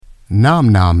Nom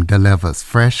Nom delivers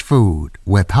fresh food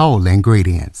with whole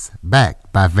ingredients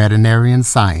backed by veterinarian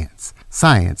science.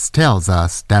 Science tells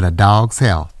us that a dog's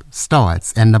health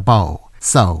starts in the bowl,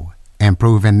 so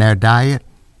improving their diet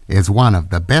is one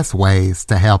of the best ways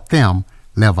to help them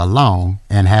live a long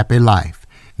and happy life.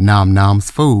 Nom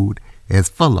Nom's food is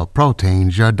full of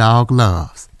proteins your dog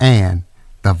loves and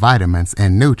the vitamins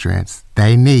and nutrients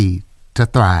they need to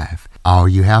thrive. All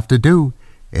you have to do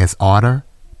is order,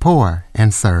 pour,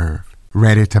 and serve.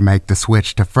 Ready to make the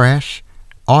switch to fresh?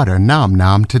 Order Nom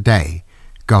Nom today.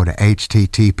 Go to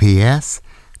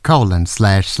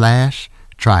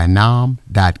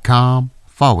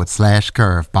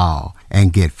https://trynom.com/curveball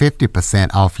and get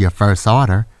 50% off your first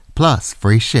order plus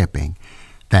free shipping.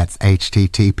 That's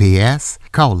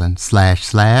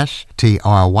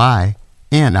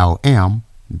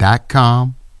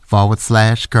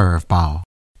https://trynom.com/curveball.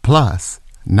 Plus,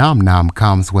 Nom Nom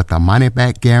comes with a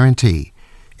money-back guarantee.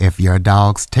 If your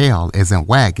dog's tail isn't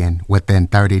wagging within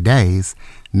 30 days,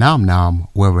 Nom Nom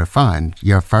will refund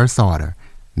your first order.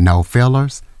 No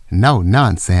fillers, no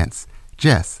nonsense,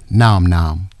 just Nom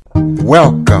Nom.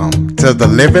 Welcome to the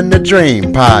Living the Dream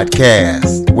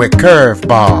podcast with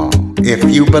Curveball. If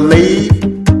you believe,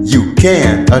 you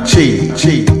can achieve.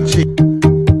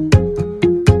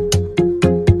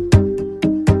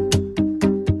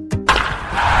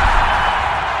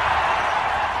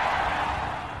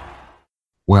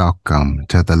 Welcome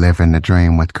to the Living the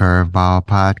Dream with Curveball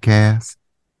podcast,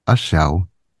 a show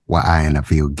where I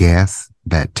interview guests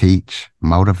that teach,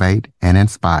 motivate, and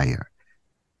inspire.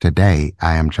 Today,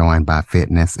 I am joined by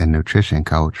fitness and nutrition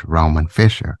coach Roman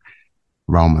Fischer.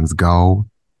 Roman's goal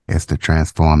is to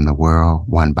transform the world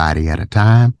one body at a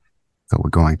time. So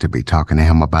we're going to be talking to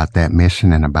him about that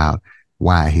mission and about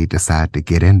why he decided to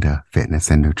get into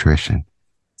fitness and nutrition.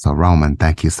 So Roman,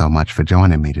 thank you so much for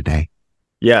joining me today.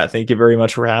 Yeah, thank you very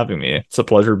much for having me. It's a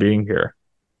pleasure being here.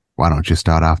 Why don't you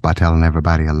start off by telling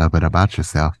everybody a little bit about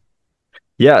yourself?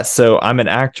 Yeah, so I'm an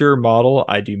actor, model.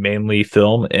 I do mainly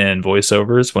film and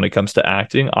voiceovers when it comes to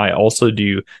acting. I also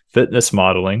do fitness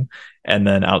modeling. And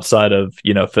then outside of,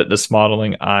 fitness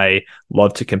modeling, I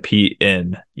love to compete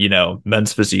in,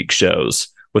 men's physique shows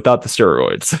without the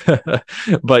steroids.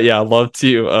 But yeah, I love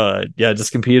to,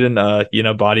 just compete in,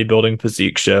 bodybuilding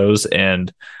physique shows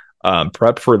and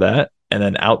prep for that. And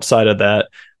then outside of that,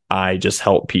 I just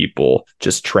help people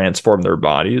just transform their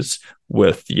bodies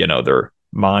with, their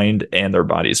mind and their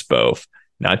bodies both,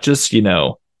 not just,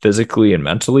 physically and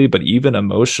mentally, but even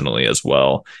emotionally as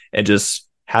well. And just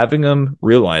having them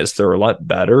realize they're a lot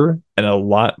better and a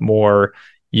lot more,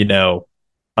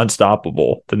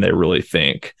 unstoppable than they really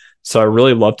think. So I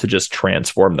really love to just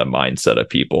transform the mindset of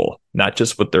people, not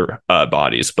just with their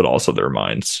bodies, but also their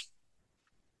minds.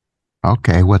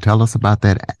 Okay, well, tell us about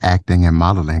that acting and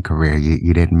modeling career.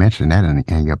 You didn't mention that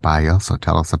in your bio, so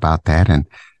tell us about that and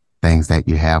things that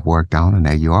you have worked on and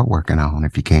that you are working on,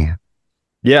 if you can.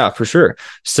 Yeah, for sure.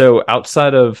 So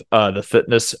outside of the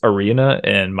fitness arena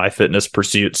and my fitness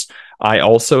pursuits, I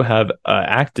also have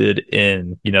acted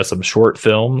in, some short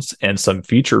films and some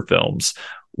feature films.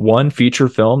 One feature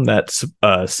film that's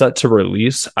set to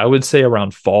release, I would say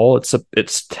around fall.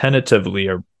 It's tentatively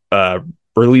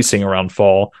releasing around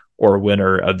fall or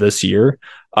winter of this year.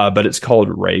 But it's called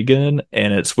Reagan,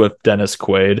 and it's with Dennis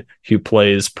Quaid, who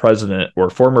plays President or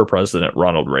former President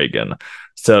Ronald Reagan.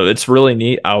 So it's really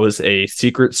neat. I was a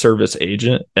Secret Service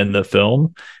agent in the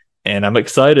film, and I'm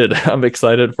excited. I'm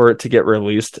excited for it to get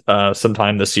released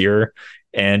sometime this year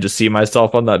and to see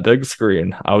myself on that big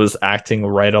screen. I was acting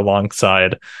right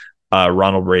alongside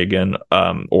Ronald Reagan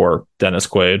or Dennis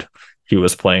Quaid. He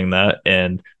was playing that,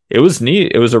 and it was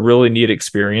neat. It was a really neat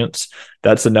experience.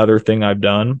 That's another thing I've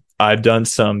done. I've done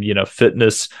some,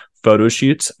 fitness photo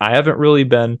shoots. I haven't really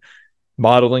been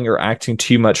modeling or acting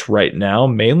too much right now,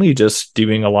 mainly just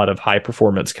doing a lot of high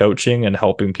performance coaching and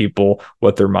helping people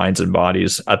with their minds and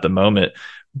bodies at the moment.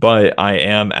 But I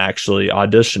am actually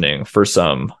auditioning for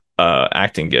some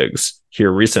acting gigs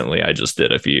here recently. I just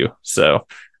did a few. So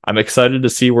I'm excited to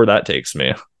see where that takes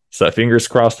me. So fingers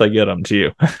crossed I get them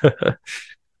too.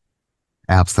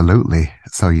 Absolutely.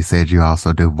 So you said you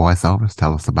also do voiceovers.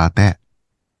 Tell us about that.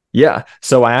 Yeah.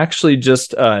 So I actually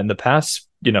just in the past,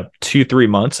 2-3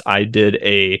 months, I did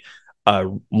a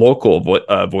local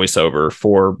voiceover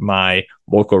for my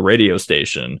local radio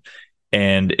station.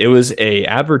 And it was a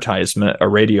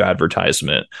radio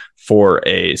advertisement for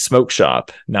a smoke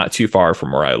shop not too far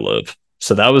from where I live.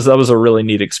 So that was a really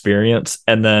neat experience.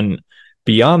 And then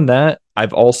beyond that,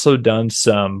 I've also done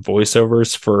some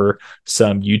voiceovers for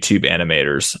some YouTube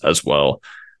animators as well.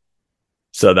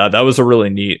 So that was a really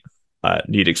neat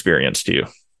experience too.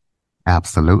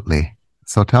 Absolutely.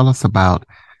 So tell us about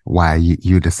why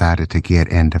you decided to get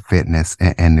into fitness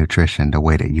and nutrition the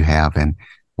way that you have, and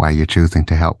why you're choosing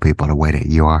to help people the way that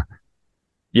you are.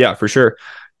 Yeah, for sure.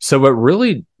 So what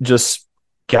really just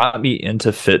got me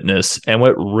into fitness, and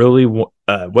what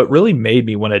really made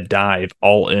me want to dive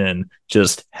all in,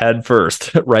 just head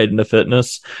first, right into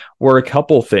fitness, were a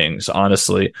couple things,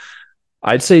 honestly.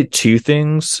 I'd say two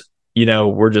things,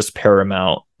 were just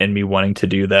paramount in me wanting to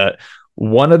do that.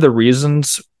 One of the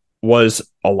reasons was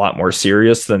a lot more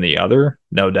serious than the other,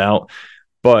 no doubt.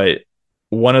 But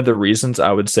one of the reasons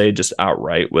I would say just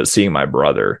outright was seeing my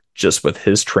brother just with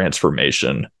his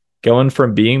transformation, going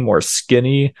from being more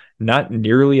skinny, not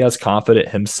nearly as confident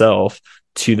himself,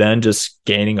 to then just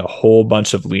gaining a whole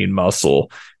bunch of lean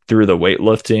muscle through the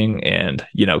weightlifting and,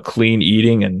 clean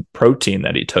eating and protein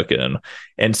that he took in.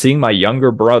 And seeing my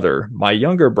younger brother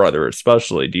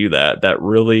especially do that, that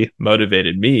really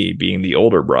motivated me, being the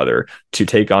older brother, to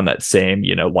take on that same,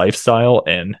 lifestyle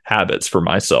and habits for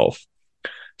myself.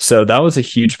 So that was a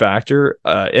huge factor.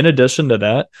 In addition to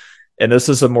that, and this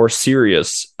is a more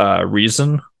serious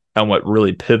reason and what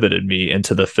really pivoted me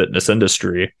into the fitness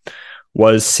industry,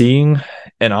 was seeing,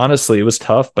 and honestly, it was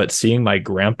tough, but seeing my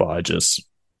grandpa just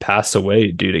pass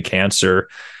away due to cancer.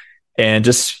 And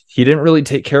just, he didn't really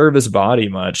take care of his body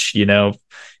much.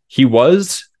 He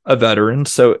was a veteran.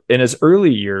 So in his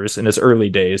early years, in his early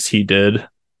days, he did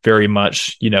very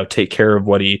much, take care of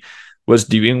what he was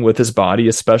doing with his body,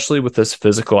 especially with his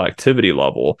physical activity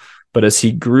level. But as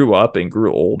he grew up and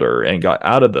grew older and got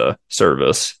out of the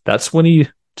service, that's when he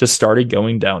just started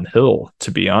going downhill, to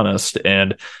be honest.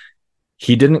 And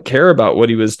he didn't care about what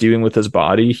he was doing with his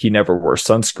body. He never wore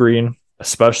sunscreen,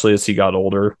 especially as he got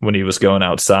older when he was going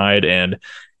outside. And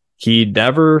he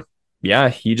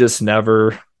just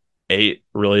never ate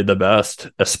really the best,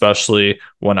 especially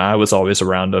when I was always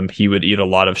around him. He would eat a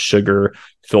lot of sugar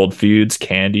filled foods,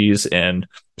 candies, and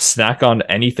snack on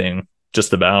anything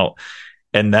just about.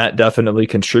 And that definitely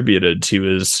contributed to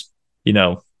his,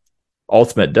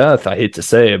 ultimate death. I hate to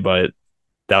say it, but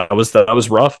that was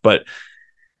rough. But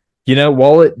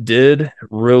while it did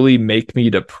really make me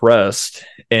depressed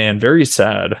and very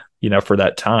sad, for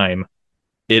that time,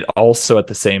 it also at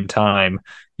the same time,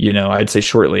 I'd say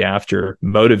shortly after,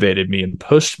 motivated me and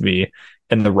pushed me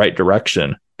in the right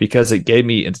direction, because it gave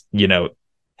me,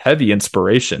 heavy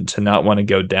inspiration to not want to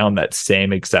go down that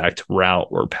same exact route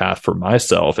or path for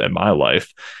myself and my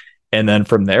life. And then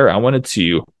from there, I wanted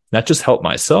to not just help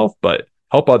myself, but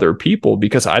help other people,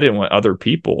 because I didn't want other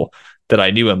people that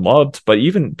I knew and loved, but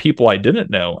even people I didn't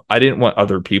know, I didn't want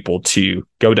other people to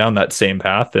go down that same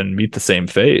path and meet the same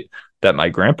fate that my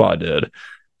grandpa did.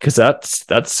 Because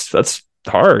that's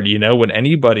hard, when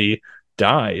anybody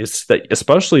dies, that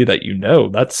especially that,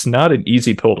 that's not an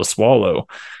easy pill to swallow.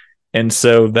 And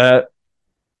so that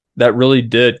really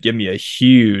did give me a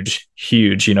huge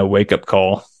wake up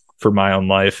call for my own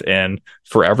life and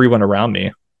for everyone around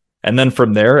me. And then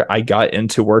from there, I got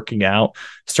into working out,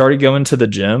 started going to the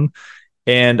gym.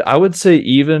 And I would say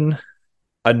even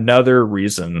another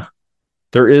reason,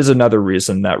 there is another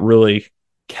reason that really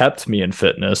kept me in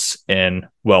fitness and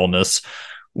wellness,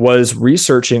 was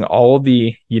researching all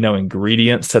the,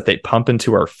 ingredients that they pump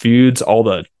into our foods, all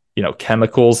the,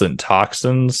 chemicals and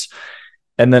toxins,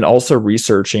 and then also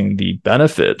researching the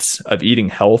benefits of eating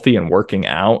healthy and working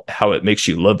out, how it makes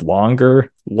you live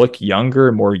longer, look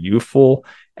younger, more youthful,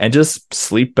 and just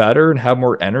sleep better and have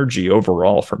more energy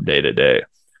overall from day to day.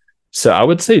 So I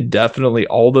would say definitely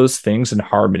all those things in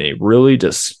harmony really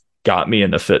just got me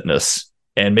into fitness,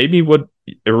 and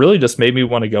it really just made me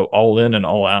want to go all in and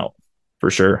all out, for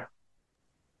sure.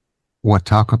 Well,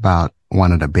 talk about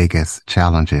one of the biggest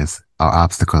challenges or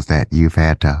obstacles that you've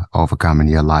had to overcome in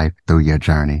your life through your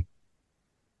journey.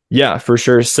 Yeah, for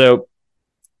sure. So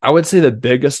I would say the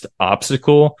biggest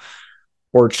obstacle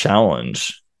or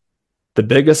challenge,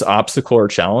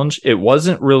 it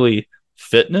wasn't really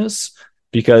fitness,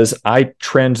 because I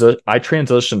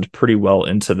transitioned pretty well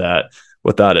into that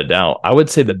without a doubt. I would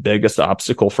say the biggest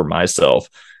obstacle for myself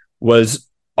was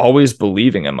always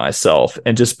believing in myself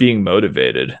and just being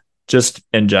motivated, just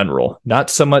in general, not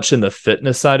so much in the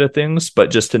fitness side of things,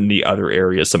 but just in the other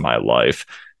areas of my life,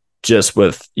 just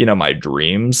with, my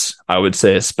dreams, I would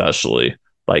say, especially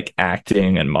like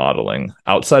acting and modeling.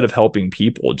 Outside of helping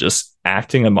people, just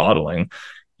acting and modeling.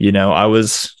 I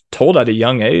was told at a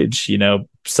young age,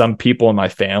 some people in my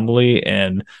family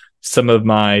and some of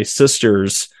my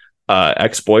sister's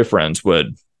ex-boyfriends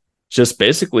would just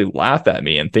basically laugh at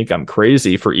me and think I'm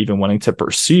crazy for even wanting to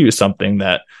pursue something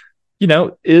that,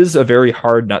 is a very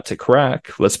hard nut to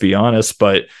crack, let's be honest,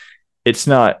 but it's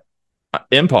not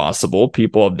impossible.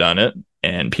 People have done it.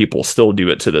 and people still do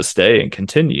it to this day and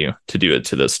continue to do it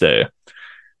to this day.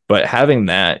 But having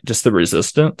that, just the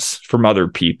resistance from other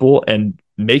people and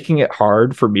making it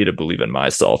hard for me to believe in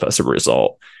myself as a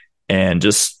result. And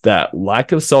just that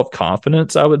lack of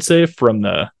self-confidence, I would say, from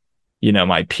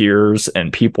my peers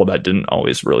and people that didn't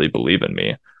always really believe in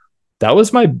me. That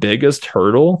was my biggest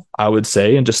hurdle, I would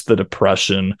say, and just the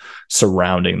depression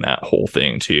surrounding that whole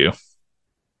thing too.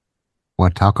 Well,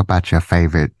 talk about your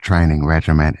favorite training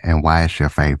regimen and why it's your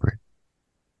favorite.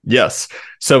 Yes.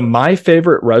 So my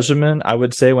favorite regimen, I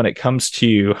would say, when it comes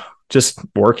to just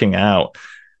working out,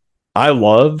 I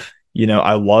love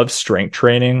strength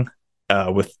training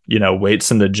with,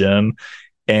 weights in the gym.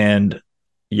 And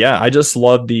yeah, I just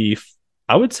love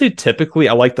I would say typically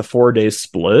I like the 4 day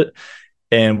split.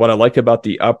 And what I like about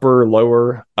the upper,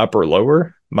 lower, upper,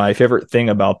 lower, my favorite thing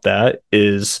about that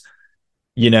is,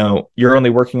 you're only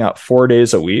working out 4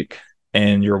 days a week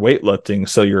and you're weightlifting.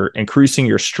 So you're increasing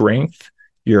your strength,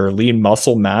 your lean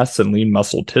muscle mass and lean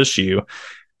muscle tissue,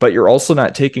 but you're also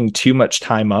not taking too much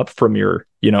time up from your,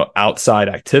 outside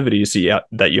activities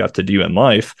that you have to do in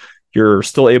life. You're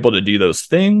still able to do those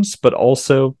things, but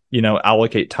also,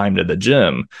 allocate time to the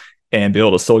gym and be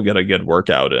able to still get a good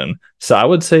workout in. So I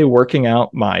would say working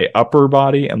out my upper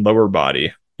body and lower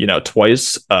body,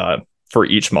 twice for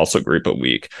each muscle group a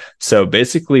week. So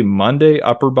basically Monday,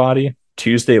 upper body,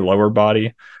 Tuesday, lower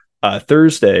body,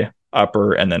 Thursday,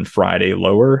 upper, and then Friday,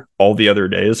 lower. All the other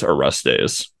days are rest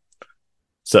days.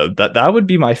 So that would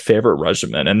be my favorite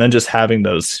regimen. And then just having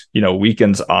those,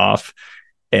 weekends off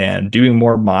and doing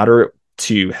more moderate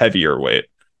to heavier weight,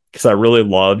 because I really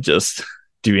love just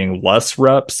doing less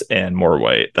reps and more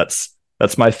weight. That's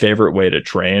my favorite way to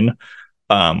train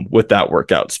with that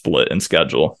workout split and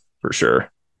schedule for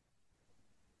sure.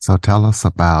 So tell us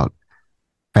about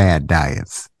fad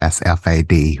diets. That's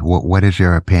FAD. What is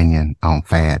your opinion on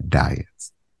fad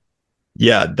diets?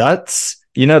 Yeah, that's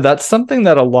something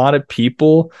that a lot of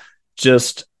people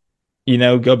just,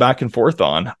 go back and forth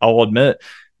on. I'll admit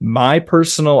my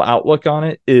personal outlook on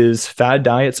it is fad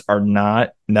diets are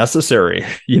not necessary.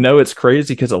 It's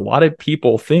crazy because a lot of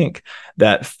people think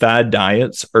that fad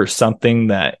diets are something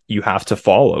that you have to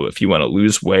follow if you want to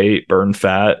lose weight, burn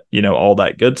fat, all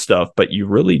that good stuff, but you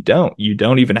really don't. You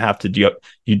don't even have to do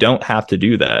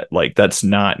that. Like, that's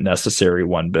not necessary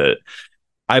one bit.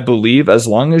 I believe as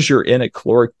long as you're in a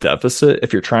caloric deficit,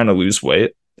 if you're trying to lose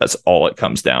weight, that's all it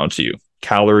comes down to.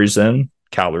 Calories in,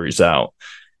 calories out.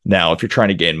 Now, if you're trying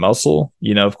to gain muscle,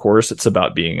 of course, it's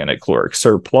about being in a caloric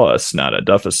surplus, not a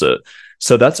deficit.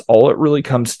 So that's all it really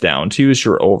comes down to is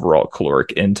your overall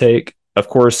caloric intake. Of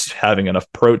course, having enough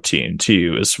protein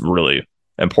too is really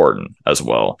important as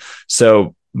well.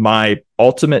 So my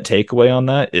ultimate takeaway on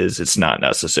that is it's not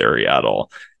necessary at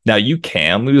all. Now, you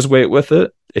can lose weight with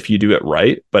it if you do it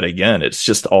right. But again, it's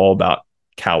just all about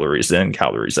calories in,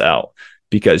 calories out,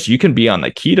 because you can be on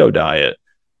the keto diet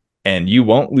and you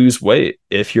won't lose weight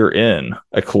if you're in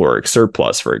a caloric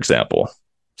surplus, for example.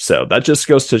 So that just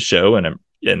goes to show and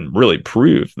really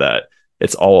prove that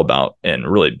it's all about and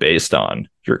really based on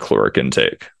your caloric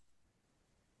intake.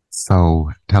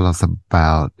 So tell us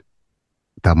about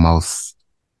the most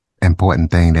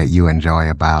important thing that you enjoy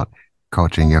about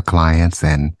coaching your clients,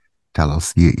 and tell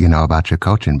us, about your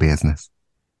coaching business.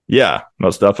 Yeah,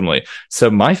 most definitely.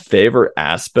 So my favorite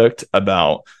aspect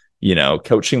about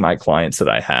coaching my clients that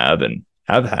I have and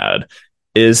have had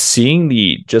is seeing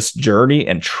the just journey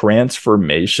and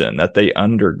transformation that they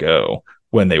undergo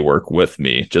when they work with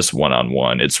me just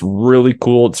one-on-one. It's really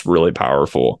cool. It's really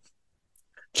powerful.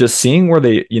 Just seeing where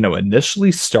they,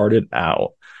 initially started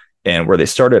out and where they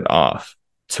started off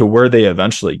to where they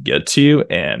eventually get to,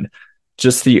 and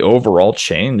just the overall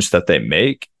change that they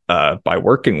make by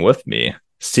working with me,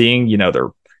 seeing, their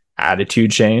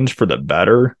attitude change for the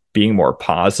better, being more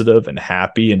positive and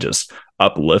happy and just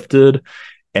uplifted,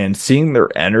 and seeing their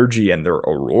energy and their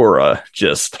aurora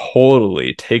just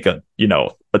totally take a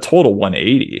total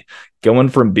 180, going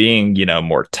from being,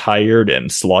 more tired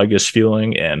and sluggish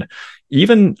feeling, and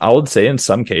even I would say in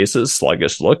some cases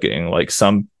sluggish looking. Like,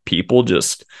 some people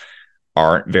just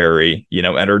aren't very,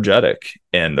 energetic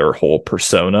in their whole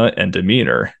persona and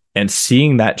demeanor. And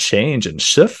seeing that change and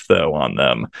shift though on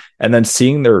them, and then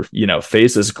seeing their,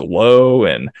 faces glow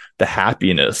and the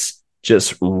happiness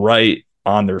just right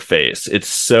on their face. It's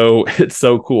so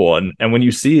cool. And when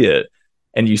you see it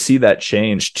and you see that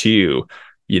change too,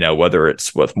 whether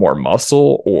it's with more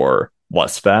muscle or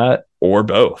less fat or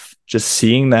both, just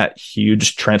seeing that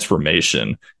huge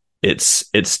transformation,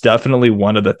 it's definitely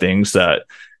one of the things that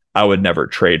I would never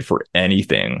trade for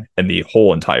anything in the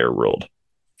whole entire world.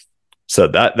 So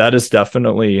that is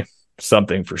definitely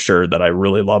something for sure that I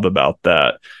really love about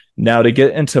that. Now to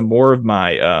get into more of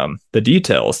my the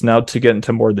details, now to get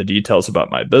into more of the details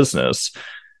about my business,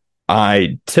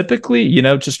 I typically,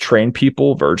 just train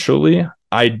people virtually.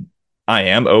 I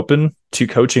am open to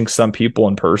coaching some people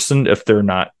in person if they're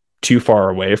not too far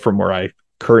away from where I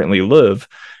currently live.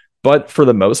 But for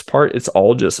the most part, it's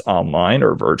all just online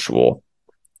or virtual.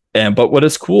 But what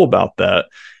is cool about that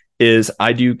is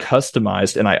I do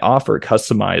customized and I offer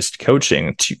customized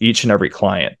coaching to each and every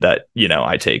client that,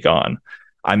 I take on.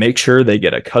 I make sure they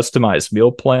get a customized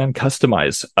meal plan,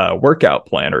 customized workout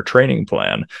plan or training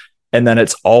plan. And then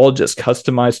it's all just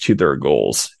customized to their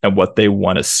goals and what they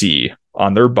want to see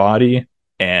on their body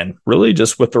and really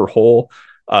just with their whole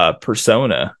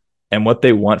persona and what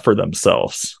they want for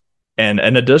themselves. And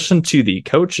in addition to the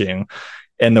coaching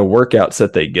and the workouts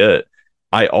that they get,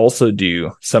 I also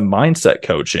do some mindset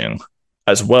coaching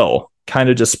as well, kind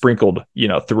of just sprinkled,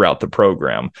 throughout the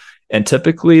program. And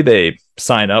typically they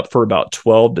sign up for about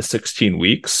 12 to 16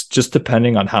 weeks, just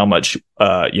depending on how much,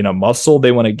 muscle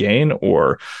they want to gain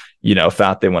or,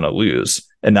 fat they want to lose.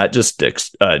 And that just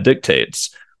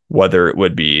dictates whether it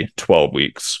would be 12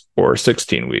 weeks or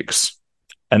 16 weeks.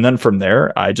 And then from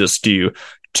there, I just do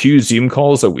 2 Zoom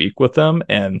calls a week with them,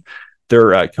 and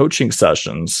they're coaching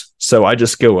sessions. So I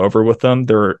just go over with them.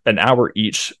 They're an hour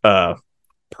each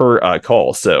per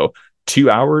call. So 2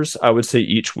 hours, I would say,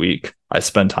 each week I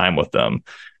spend time with them.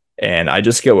 And I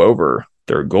just go over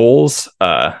their goals,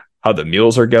 how the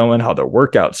meals are going, how their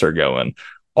workouts are going.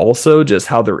 Also, just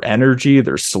how their energy,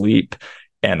 their sleep,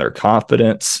 and their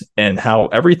confidence, and how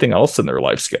everything else in their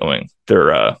life's going.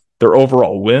 Their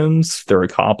overall wins, their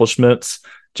accomplishments,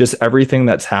 just everything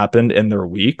that's happened in their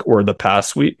week or the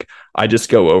past week. I just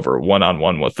go over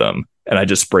one-on-one with them and I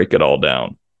just break it all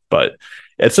down. But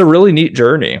it's a really neat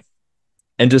journey.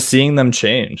 And just seeing them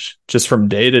change just from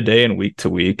day to day and week to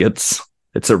week, it's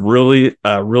a really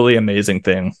amazing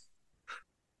thing.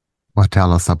 Well,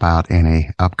 tell us about any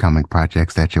upcoming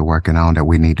projects that you're working on that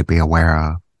we need to be aware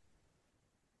of.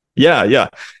 Yeah,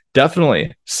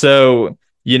 definitely. So,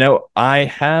 I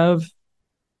have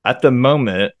at the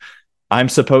moment, I'm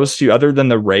supposed to, other than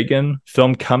the Reagan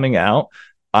film coming out,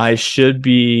 I should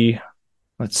be,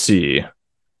 let's see,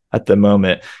 at the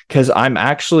moment, because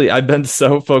I've been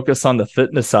so focused on the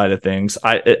fitness side of things.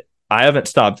 I haven't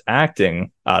stopped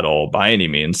acting at all by any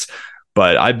means,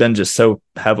 but I've been just so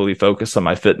heavily focused on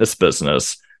my fitness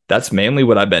business. That's mainly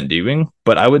what I've been doing.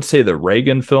 But I would say the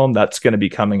Reagan film, that's going to be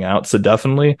coming out. So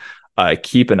definitely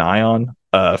keep an eye on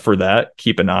for that.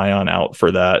 Keep an eye on out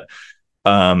for that.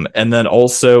 And then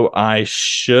also I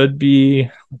should be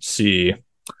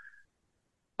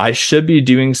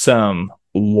doing some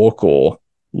local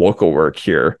work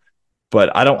here,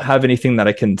 but I don't have anything that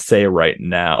I can say right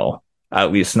now,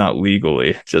 at least not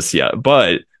legally just yet.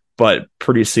 But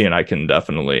pretty soon I can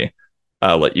definitely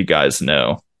let you guys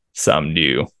know some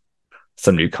new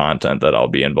content that I'll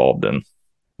be involved in.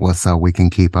 Well, so we can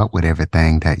keep up with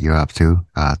everything that you're up to,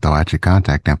 throw out your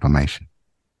contact information.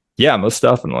 Yeah, most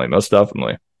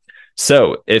definitely.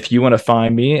 So if you want to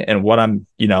find me and what I'm,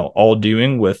 all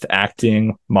doing with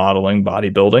acting, modeling,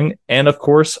 bodybuilding, and of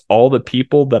course, all the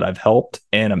people that I've helped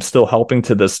and I'm still helping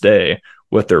to this day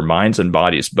with their minds and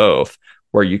bodies both,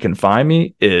 where you can find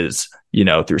me is,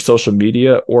 through social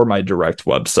media or my direct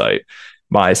website.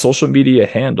 My social media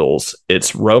handles,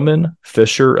 it's Roman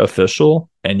Fischer Official,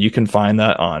 and you can find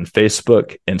that on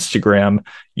Facebook, Instagram,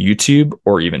 YouTube,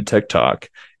 or even TikTok.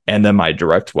 And then my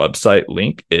direct website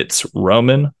link, it's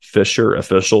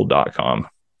romanfischerofficial.com.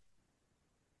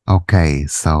 Okay,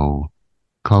 so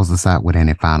close us out with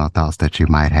any final thoughts that you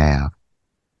might have.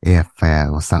 If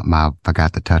it was something I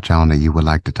forgot to touch on that you would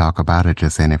like to talk about, or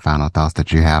just any final thoughts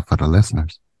that you have for the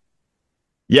listeners.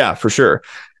 Yeah, for sure.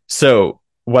 So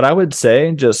what I would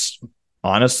say, just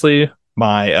honestly,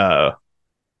 I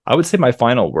would say my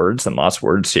final words and last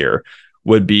words here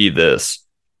would be this.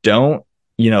 Don't,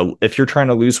 if you're trying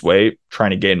to lose weight,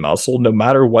 trying to gain muscle, no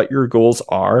matter what your goals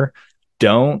are,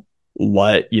 don't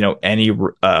let, any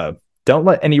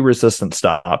resistance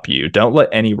stop you. Don't let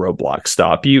any roadblock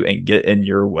stop you and get in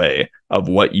your way of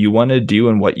what you want to do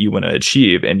and what you want to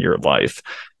achieve in your life.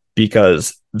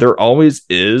 Because there always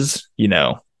is,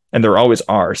 and there always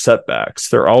are setbacks.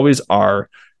 There always are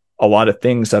a lot of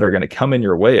things that are going to come in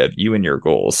your way of you and your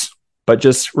goals. But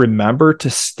just remember to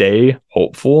stay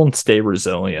hopeful and stay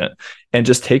resilient and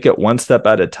just take it one step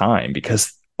at a time,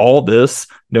 because all this,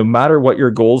 no matter what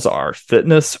your goals are,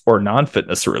 fitness or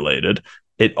non-fitness related,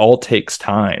 it all takes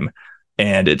time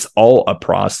and it's all a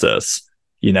process.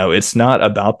 It's not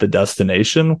about the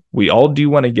destination. We all do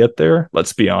want to get there,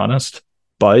 let's be honest,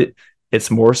 but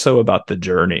it's more so about the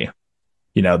journey.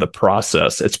 the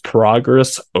process. It's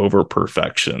progress over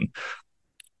perfection.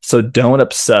 So don't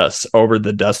obsess over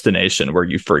the destination where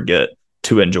you forget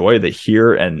to enjoy the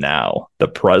here and now, the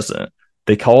present.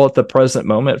 They call it the present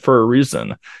moment for a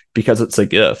reason, because it's a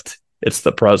gift. It's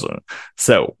the present.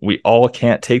 So we all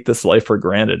can't take this life for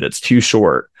granted. It's too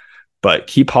short, but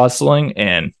keep hustling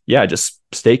and just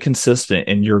stay consistent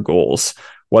in your goals,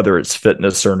 whether it's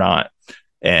fitness or not.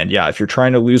 And if you're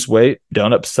trying to lose weight,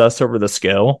 don't obsess over the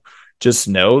scale. Just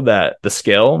know that the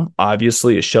scale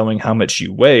obviously is showing how much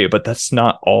you weigh, but that's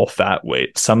not all fat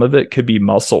weight. Some of it could be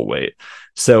muscle weight.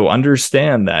 So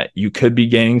understand that you could be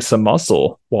gaining some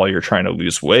muscle while you're trying to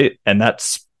lose weight. And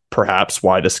that's perhaps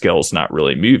why the scale is not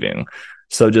really moving.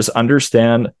 So just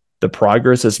understand the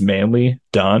progress is mainly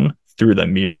done through the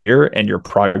mirror and your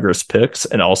progress pics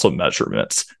and also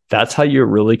measurements. That's how you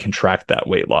really can track that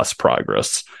weight loss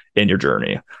progress in your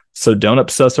journey. So don't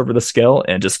obsess over the scale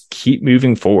and just keep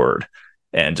moving forward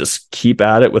and just keep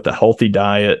at it with a healthy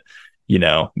diet.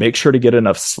 Make sure to get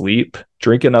enough sleep,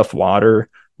 drink enough water,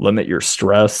 limit your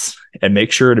stress, and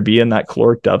make sure to be in that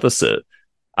caloric deficit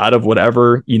out of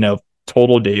whatever,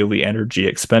 total daily energy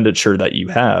expenditure that you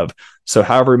have. So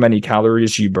however many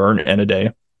calories you burn in a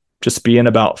day, just be in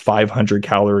about 500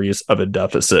 calories of a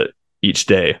deficit each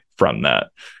day from that.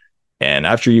 And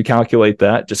after you calculate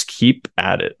that, just keep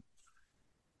at it.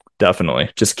 Definitely.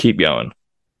 Just keep going.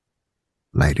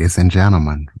 Ladies and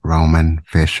gentlemen, Roman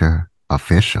Fischer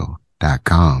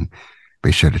Official.com.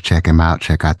 Be sure to check him out.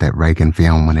 Check out that Reagan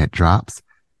film when it drops.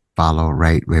 Follow,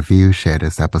 rate, review, share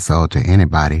this episode to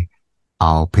anybody,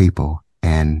 all people,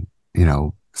 and,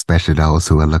 especially those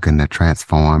who are looking to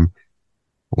transform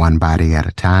one body at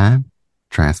a time,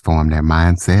 transform their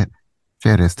mindset.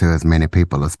 Share this to as many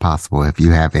people as possible. If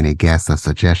you have any guests or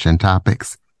suggestion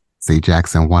topics,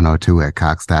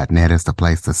 cjackson102@cox.net is the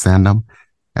place to send them.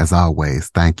 As always,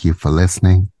 thank you for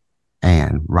listening.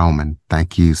 And Roman,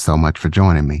 thank you so much for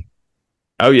joining me.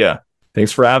 Oh, yeah.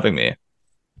 Thanks for having me.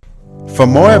 For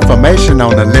more information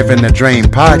on the Living the Dream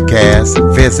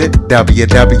podcast, visit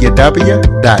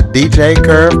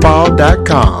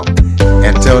www.djcurveball.com.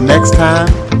 Until next time,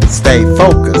 stay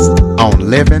focused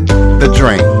on living the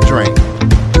dream.